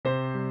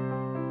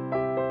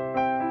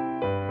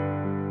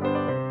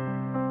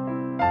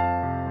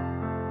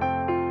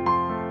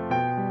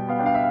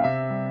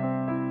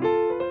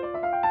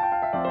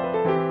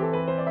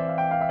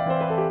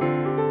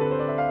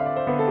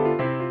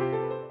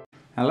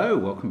Hello,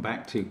 welcome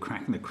back to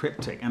Cracking the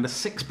Cryptic, and a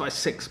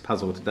 6x6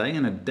 puzzle today,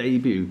 and a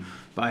debut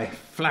by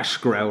Flash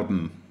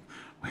Grouden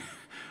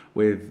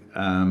with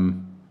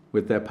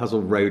their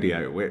puzzle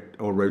Rodeo,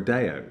 or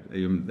Rodeo.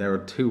 There are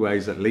two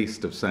ways at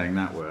least of saying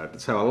that word.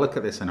 So I'll look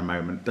at this in a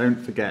moment. Don't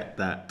forget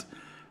that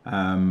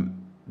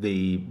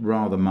the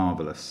rather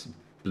marvellous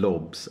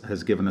Blobs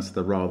has given us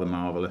the rather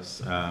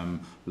marvellous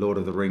Lord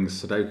of the Rings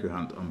Sudoku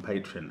hunt on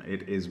Patreon.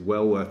 It is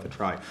well worth a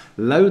try.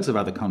 Loads of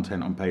other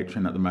content on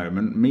Patreon at the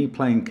moment. Me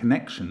playing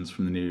Connections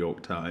from the New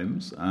York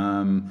Times.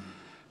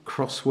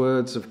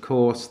 Crosswords, of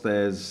course.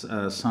 There's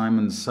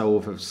Simon's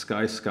Solve of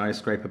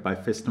Skyscraper by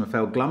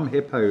Fistamafel. Glum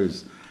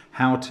Hippos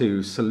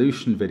how-to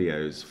solution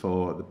videos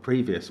for the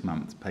previous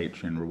month's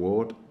Patreon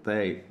reward.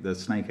 The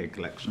Snake Egg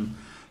Collection.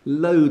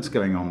 Loads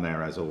going on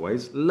there, as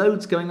always.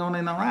 Loads going on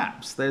in our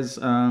apps. There's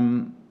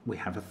we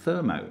have a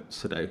Thermo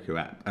Sudoku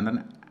app and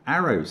an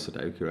Arrow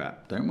Sudoku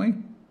app, don't we?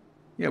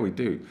 Yeah, we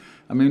do.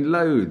 I mean,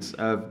 loads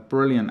of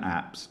brilliant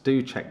apps.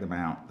 Do check them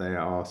out. They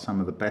are some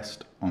of the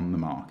best on the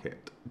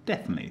market.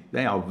 Definitely,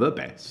 they are the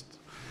best.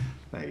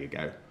 There you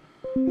go.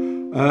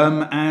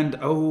 And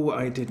oh,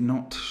 I did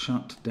not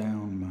shut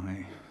down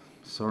my.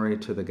 Sorry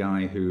to the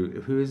guy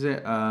who is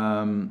it?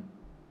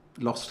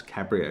 Lost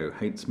Cabrio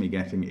hates me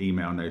getting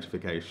email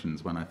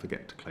notifications when I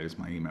forget to close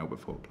my email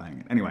before playing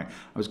it. Anyway,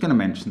 I was going to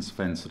mention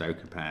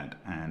SUDOKU PAD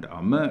and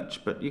our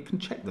merch, but you can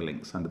check the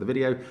links under the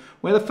video,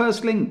 where the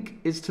first link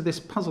is to this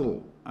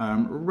puzzle,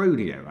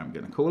 Rodeo, I'm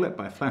going to call it,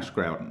 by Flash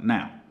Grouden.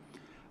 Now,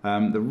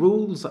 the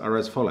rules are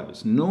as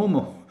follows.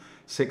 Normal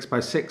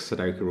 6x6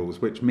 Sudoku rules,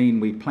 which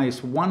mean we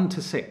place 1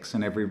 to 6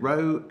 in every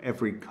row,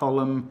 every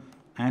column,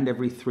 and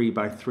every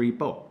 3x3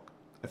 box.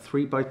 A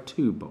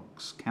 3x2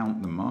 box.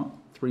 Count them, Mark.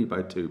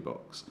 3x2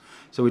 box.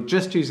 So we're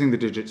just using the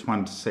digits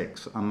 1 to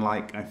 6,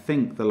 unlike I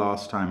think the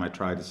last time I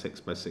tried a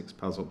 6x6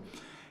 puzzle.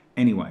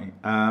 Anyway,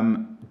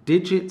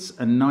 digits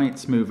and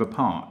knights move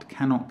apart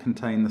cannot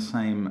contain the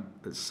same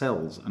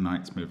cells. A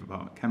knights move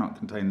apart cannot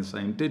contain the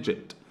same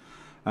digit.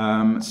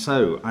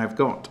 So I've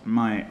got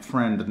my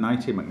friend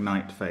Knighty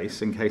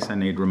McKnightface in case I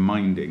need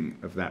reminding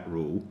of that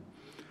rule,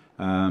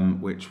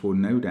 which will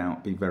no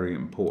doubt be very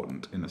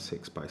important in a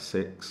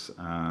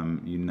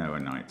 6x6. You know a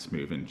knight's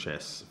move in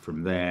chess.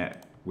 From there,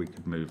 we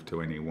could move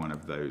to any one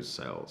of those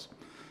cells.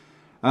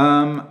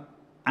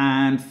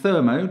 And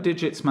Thermo,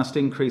 digits must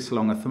increase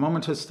along a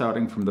thermometer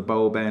starting from the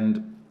bulb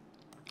end.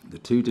 The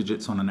 2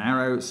 digits on an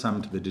arrow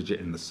sum to the digit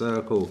in the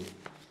circle.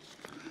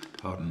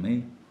 Pardon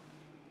me.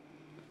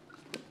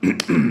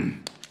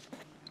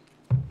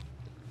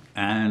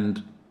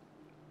 And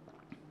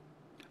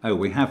oh,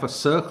 we have a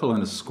circle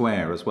and a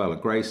square as well, a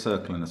grey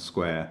circle and a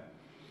square.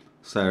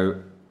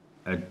 So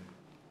a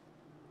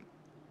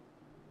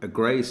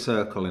grey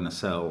circle in a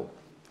cell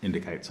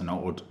indicates an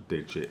odd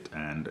digit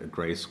and a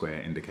grey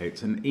square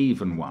indicates an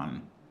even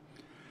one.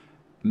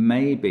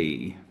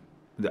 Maybe,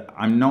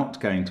 I'm not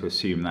going to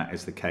assume that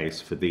is the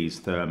case for these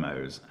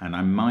thermos, and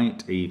I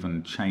might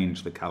even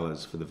change the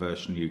colours for the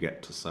version you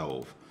get to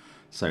solve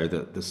so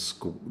that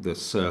the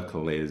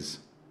circle is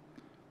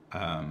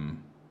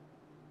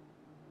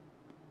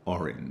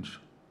orange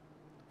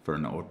for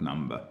an odd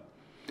number,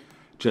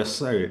 just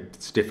so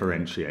it's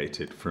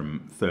differentiated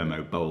from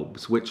thermo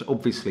bulbs, which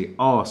obviously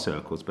are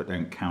circles but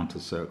don't count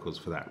as circles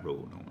for that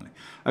rule normally.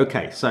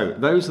 Okay, so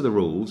those are the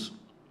rules.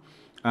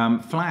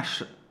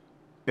 Flash,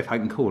 if I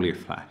can call you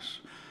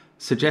Flash,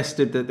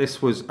 suggested that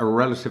this was a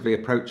relatively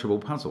approachable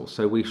puzzle,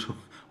 so we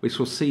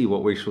shall see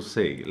what we shall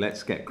see.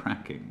 Let's get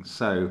cracking.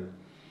 So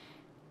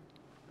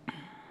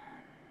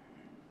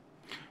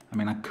I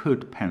mean, I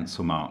could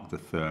pencil mark the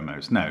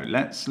thermos. No,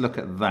 let's look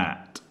at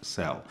that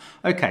cell.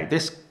 Okay,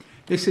 this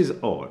is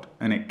odd,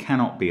 and it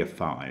cannot be a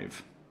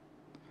 5.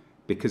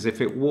 Because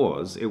if it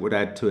was, it would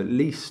add to at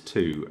least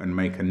 2 and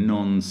make a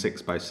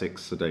non-6x6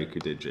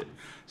 Sudoku digit.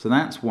 So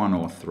that's 1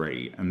 or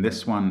 3, and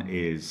this one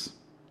is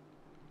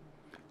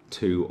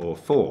 2 or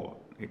 4.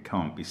 It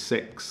can't be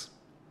 6.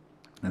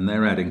 And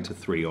they're adding to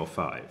 3 or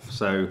 5.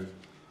 So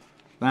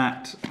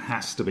that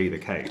has to be the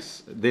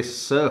case. This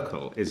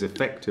circle is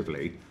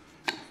effectively,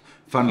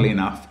 funnily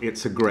enough,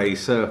 it's a grey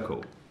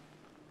circle,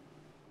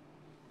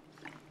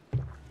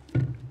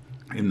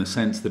 in the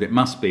sense that it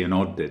must be an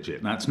odd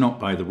digit. That's not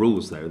by the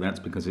rules, though. That's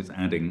because it's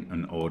adding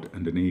an odd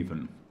and an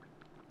even.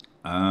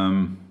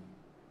 Now,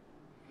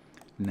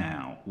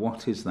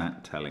 what is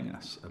that telling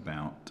us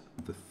about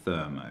the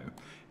thermo?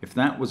 If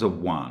that was a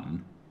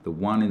 1, the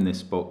 1 in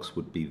this box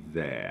would be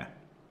there.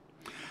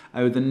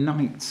 Oh, the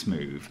knight's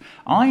move.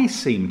 I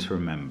seem to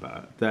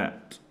remember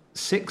that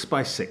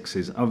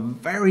 6x6s are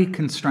very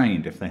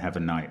constrained if they have a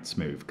knight's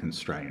move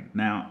constraint.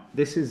 Now,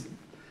 this is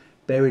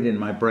buried in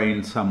my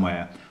brain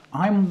somewhere.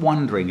 I'm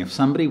wondering if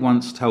somebody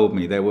once told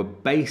me there were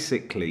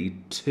basically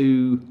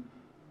two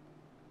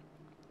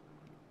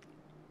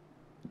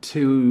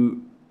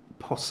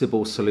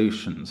possible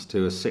solutions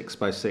to a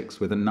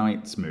 6x6 with a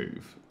knight's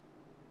move,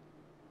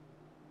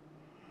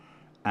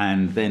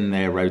 and then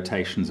their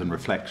rotations and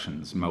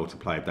reflections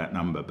multiplied that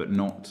number, but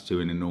not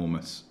to an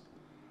enormous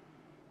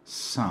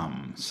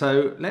some.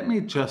 So let me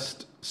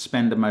just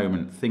spend a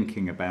moment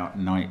thinking about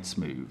knight's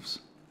moves.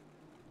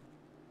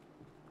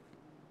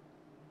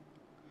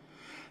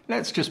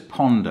 Let's just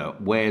ponder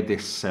where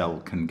this cell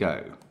can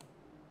go.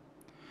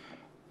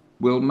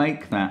 We'll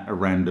make that a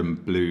random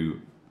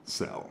blue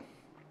cell.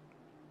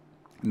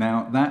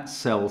 Now that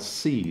cell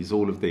sees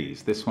all of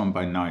these, this one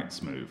by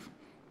knight's move.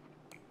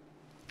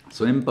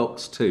 So in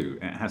box 2,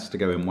 it has to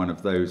go in one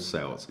of those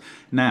cells.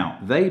 Now,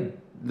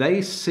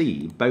 they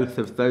see both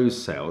of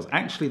those cells.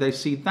 Actually, they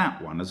see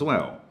that one as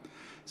well.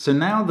 So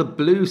now the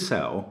blue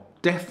cell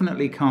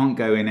definitely can't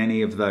go in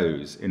any of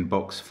those in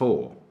box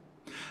 4.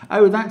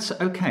 Oh, that's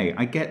okay.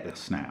 I get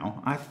this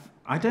now.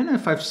 I don't know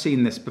if I've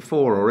seen this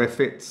before or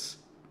if it's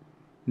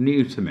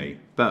new to me,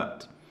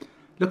 but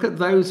look at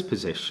those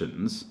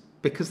positions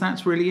because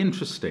that's really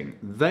interesting.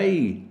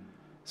 They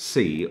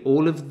see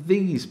all of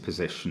these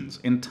positions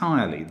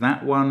entirely.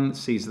 That one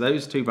sees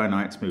those two by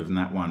knight's move and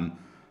that one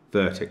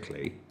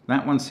vertically.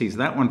 That one sees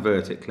that one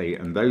vertically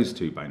and those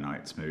two by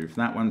knight's move.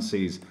 That one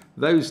sees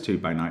those two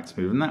by knight's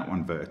move and that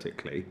one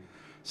vertically.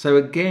 So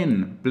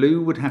again,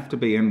 blue would have to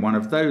be in one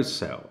of those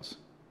cells.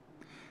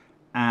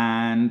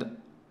 And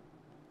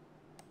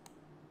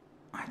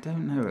I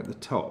don't know at the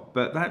top,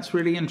 but that's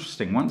really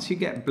interesting. Once you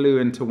get blue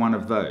into one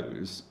of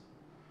those,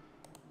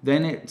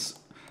 then it's,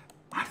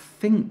 I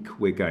think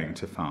we're going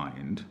to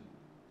find,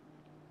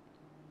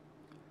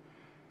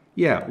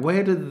 yeah,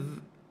 where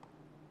do,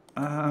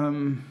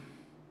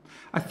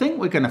 I think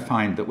we're going to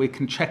find that we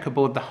can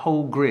checkerboard the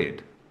whole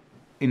grid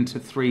into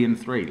 3 and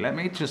 3. Let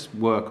me just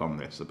work on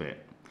this a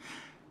bit.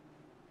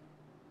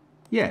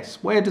 Yes,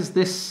 where does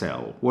this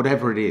cell,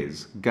 whatever it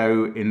is,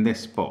 go in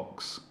this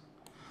box?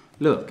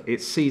 Look,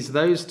 it sees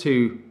those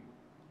two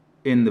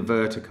in the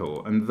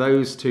vertical and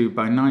those two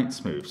by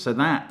knight's move. So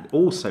that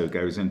also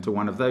goes into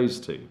one of those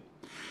two.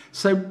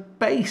 So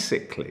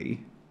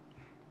basically,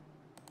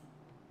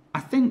 I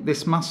think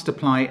this must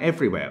apply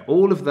everywhere.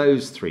 All of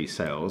those 3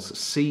 cells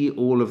see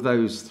all of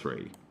those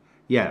 3.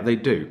 Yeah, they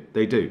do.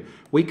 They do.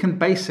 We can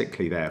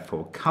basically,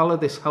 therefore, colour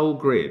this whole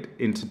grid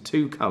into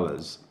 2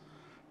 colours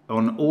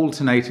on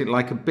alternated,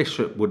 like a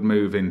bishop would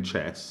move in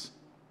chess.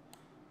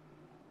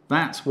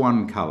 That's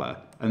one colour.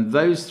 And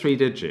those 3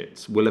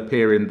 digits will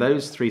appear in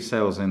those 3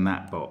 cells in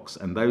that box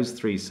and those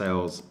 3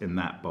 cells in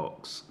that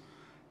box,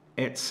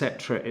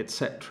 etc.,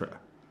 etc.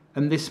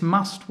 And this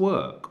must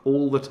work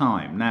all the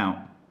time.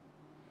 Now,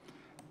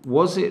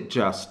 was it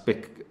just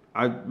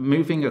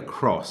moving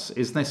across?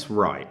 Is this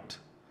right?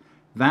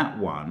 That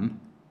one.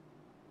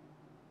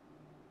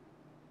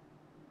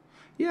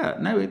 Yeah,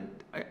 no,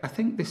 I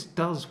think this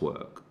does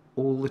work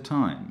all the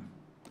time.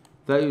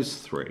 Those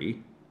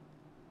 3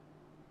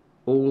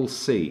 all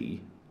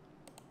see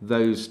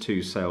those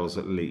 2 cells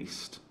at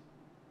least.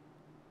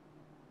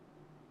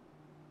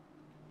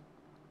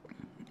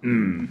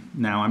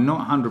 Now, I'm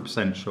not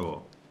 100%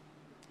 sure.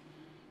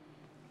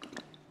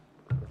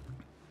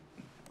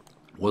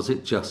 Was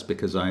it just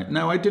because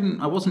no,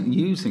 I wasn't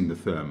using the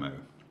thermo.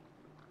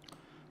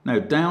 No,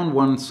 down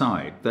one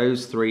side,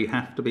 those 3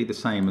 have to be the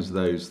same as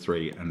those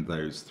 3 and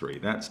those 3.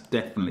 That's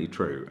definitely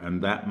true,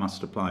 and that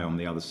must apply on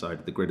the other side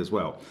of the grid as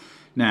well.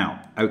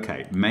 Now,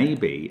 okay,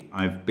 maybe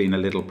I've been a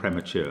little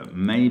premature.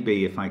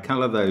 Maybe if I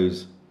colour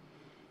those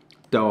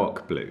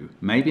dark blue,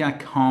 maybe I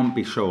can't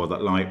be sure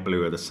that light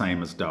blue are the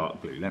same as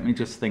dark blue. Let me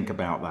just think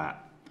about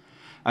that.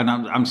 And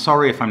I'm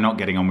sorry if I'm not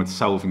getting on with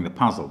solving the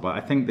puzzle, but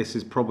I think this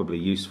is probably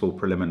useful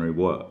preliminary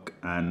work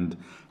and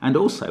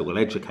also will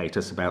educate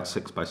us about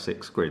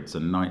 6x6 grids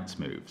and knight's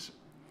moves.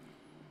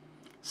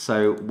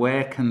 So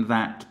where can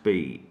that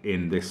be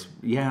in this?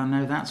 Yeah,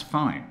 no, that's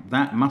fine.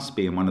 That must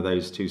be in one of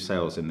those 2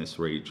 cells in this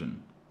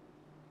region.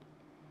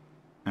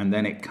 And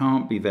then it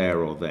can't be there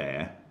or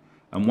there.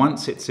 And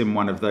once it's in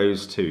one of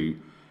those 2,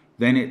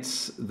 then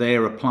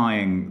they're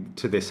applying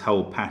to this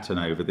whole pattern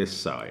over this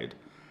side.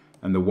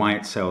 And the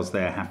white cells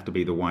there have to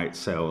be the white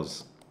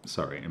cells,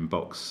 sorry, in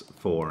box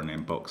 4 and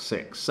in box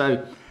 6.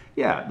 So,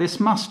 yeah, this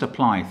must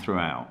apply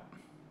throughout.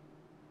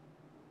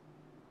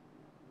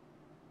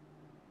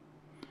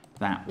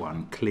 That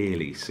one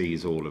clearly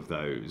sees all of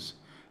those.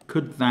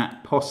 Could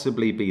that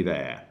possibly be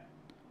there?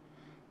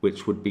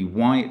 Which would be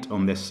white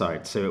on this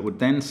side. So it would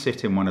then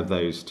sit in one of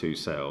those 2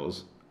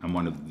 cells and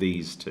one of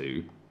these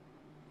 2.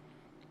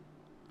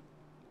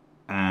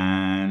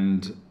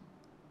 And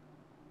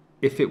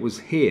if it was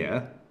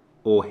here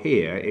or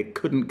here, it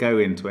couldn't go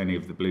into any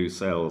of the blue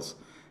cells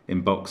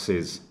in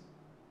boxes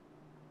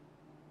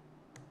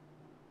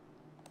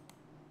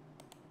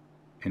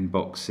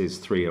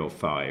 3 or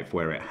 5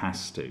 where it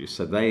has to,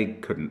 so they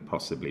couldn't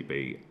possibly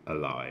be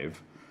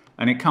alive.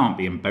 And it can't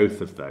be in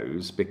both of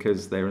those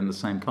because they're in the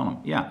same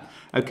column. Yeah,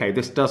 okay,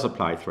 this does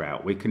apply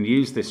throughout. We can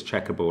use this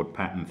checkerboard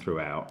pattern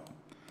throughout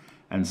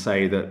and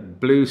say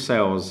that blue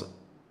cells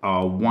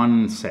are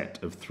one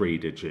set of 3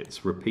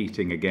 digits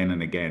repeating again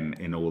and again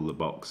in all the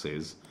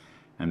boxes.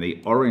 And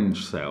the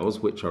orange cells,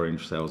 which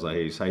orange cells are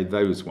you say,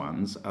 those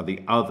ones are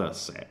the other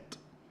set.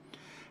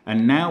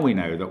 And now we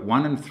know that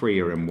 1 and 3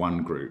 are in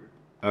one group.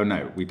 Oh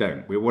no, we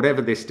don't.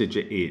 Whatever this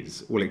digit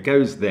is, well, it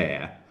goes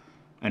there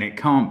And it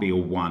can't be a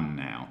 1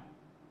 now.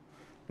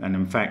 And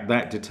in fact,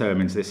 that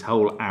determines this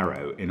whole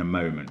arrow in a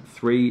moment.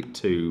 3,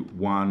 2,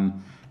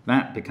 1.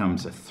 That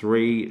becomes a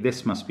 3.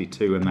 This must be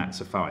 2, and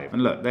that's a 5.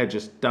 And look, they're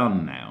just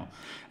done now.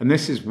 And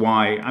this is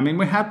why, I mean,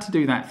 we had to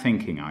do that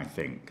thinking, I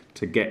think,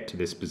 to get to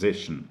this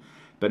position.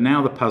 But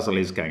now the puzzle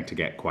is going to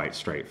get quite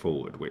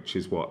straightforward, which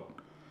is what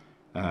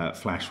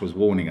Flash was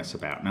warning us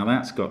about. Now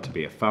that's got to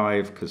be a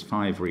 5, because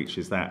 5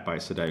 reaches that by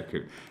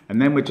Sudoku. And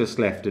then we're just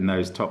left in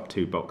those top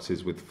 2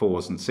 boxes with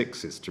 4s and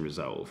 6s to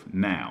resolve.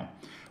 Now,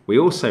 we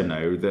also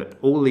know that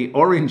all the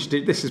orange,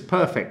 this is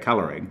perfect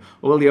colouring,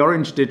 all the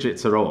orange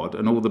digits are odd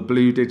and all the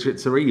blue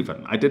digits are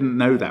even. I didn't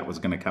know that was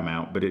going to come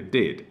out, but it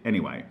did.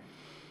 Anyway,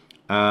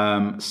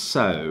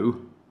 so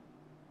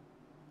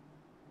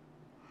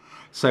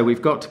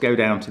we've got to go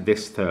down to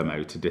this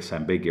thermo to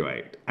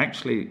disambiguate.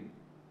 Actually,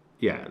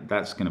 yeah,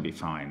 that's going to be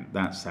fine.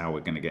 That's how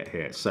we're going to get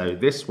here. So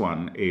this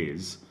one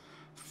is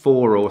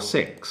 4 or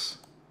 6.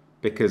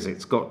 Because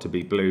it's got to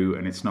be blue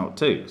and it's not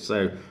 2.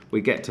 So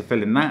we get to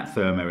fill in that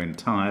thermo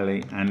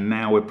entirely, and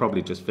now we're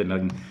probably just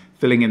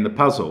filling in the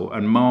puzzle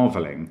and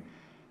marvelling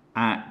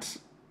at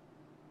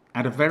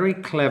a very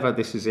clever,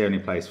 this is the only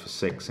place for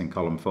 6 in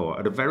column 4,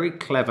 at a very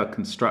clever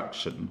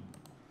construction.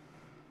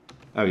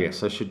 Oh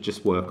yes, I should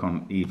just work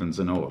on evens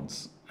and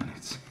odds. And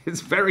it's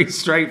very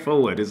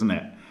straightforward, isn't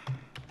it?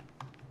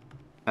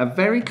 A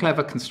very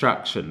clever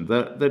construction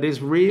that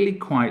is really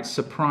quite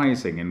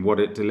surprising in what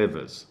it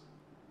delivers.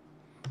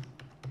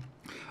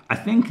 I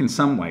think in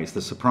some ways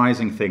the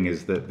surprising thing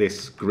is that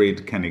this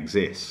grid can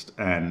exist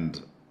and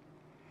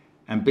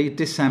be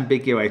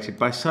disambiguated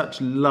by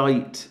such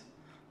light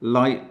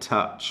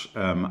touch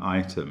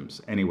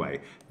items.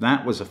 Anyway,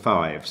 that was a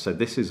 5, so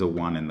this is a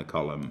 1 in the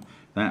column.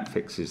 That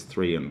fixes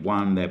 3 and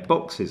 1. Their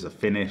boxes are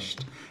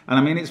finished. And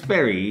I mean, it's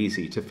very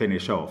easy to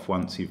finish off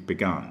once you've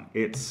begun.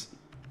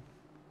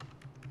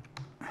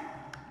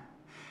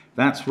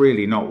 That's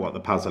really not what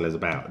the puzzle is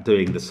about,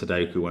 doing the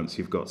Sudoku once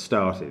you've got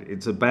started.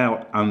 It's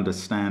about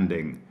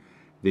understanding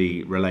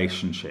the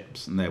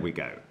relationships. And there we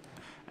go.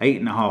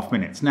 8.5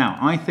 minutes. Now,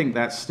 I think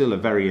that's still a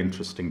very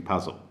interesting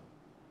puzzle.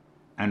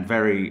 And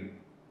very,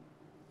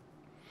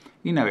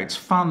 you know, it's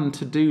fun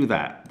to do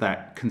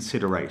that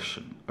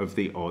consideration of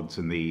the odds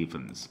and the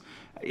evens.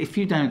 If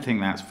you don't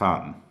think that's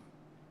fun,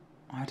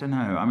 I don't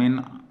know. I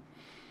mean,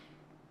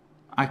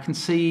 I can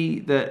see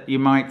that you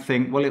might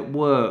think, well, it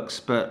works,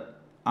 but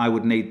I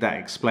would need that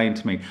explained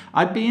to me.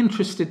 I'd be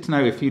interested to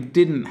know if you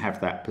didn't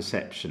have that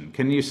perception.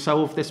 Can you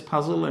solve this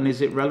puzzle, and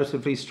is it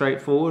relatively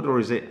straightforward, or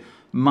is it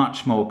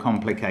much more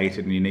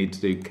complicated and you need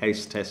to do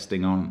case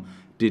testing on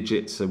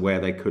digits where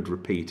they could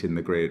repeat in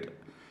the grid?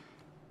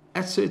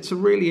 It's a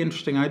really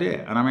interesting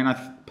idea, and I mean,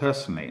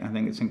 personally, I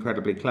think it's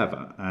incredibly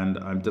clever, and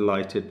I'm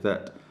delighted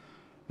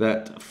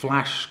that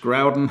Flash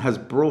Groudon has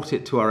brought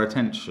it to our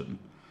attention,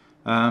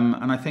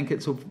 and I think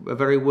it's a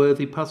very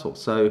worthy puzzle.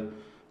 So,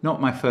 not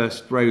my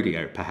first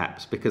rodeo,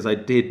 perhaps, because I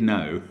did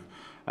know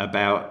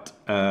about,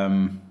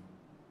 I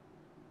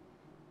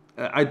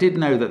did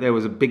know that there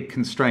was a big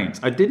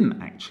constraint. I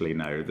didn't actually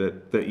know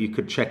that you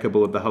could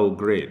checkerboard the whole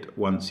grid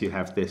once you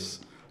have this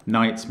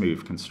Knight's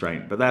Move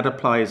constraint, but that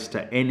applies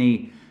to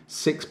any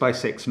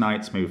 6x6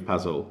 Knight's Move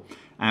puzzle.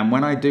 And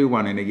when I do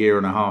one in a year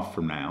and a half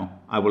from now,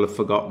 I will have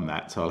forgotten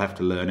that, so I'll have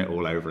to learn it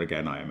all over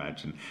again, I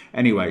imagine.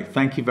 Anyway,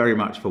 thank you very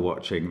much for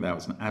watching. That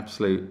was an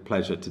absolute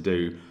pleasure to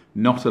do.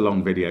 Not a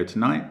long video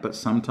tonight, but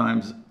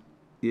sometimes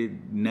you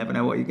never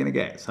know what you're going to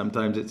get.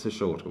 Sometimes it's a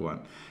shorter one.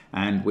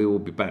 And we will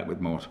be back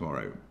with more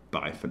tomorrow.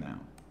 Bye for now.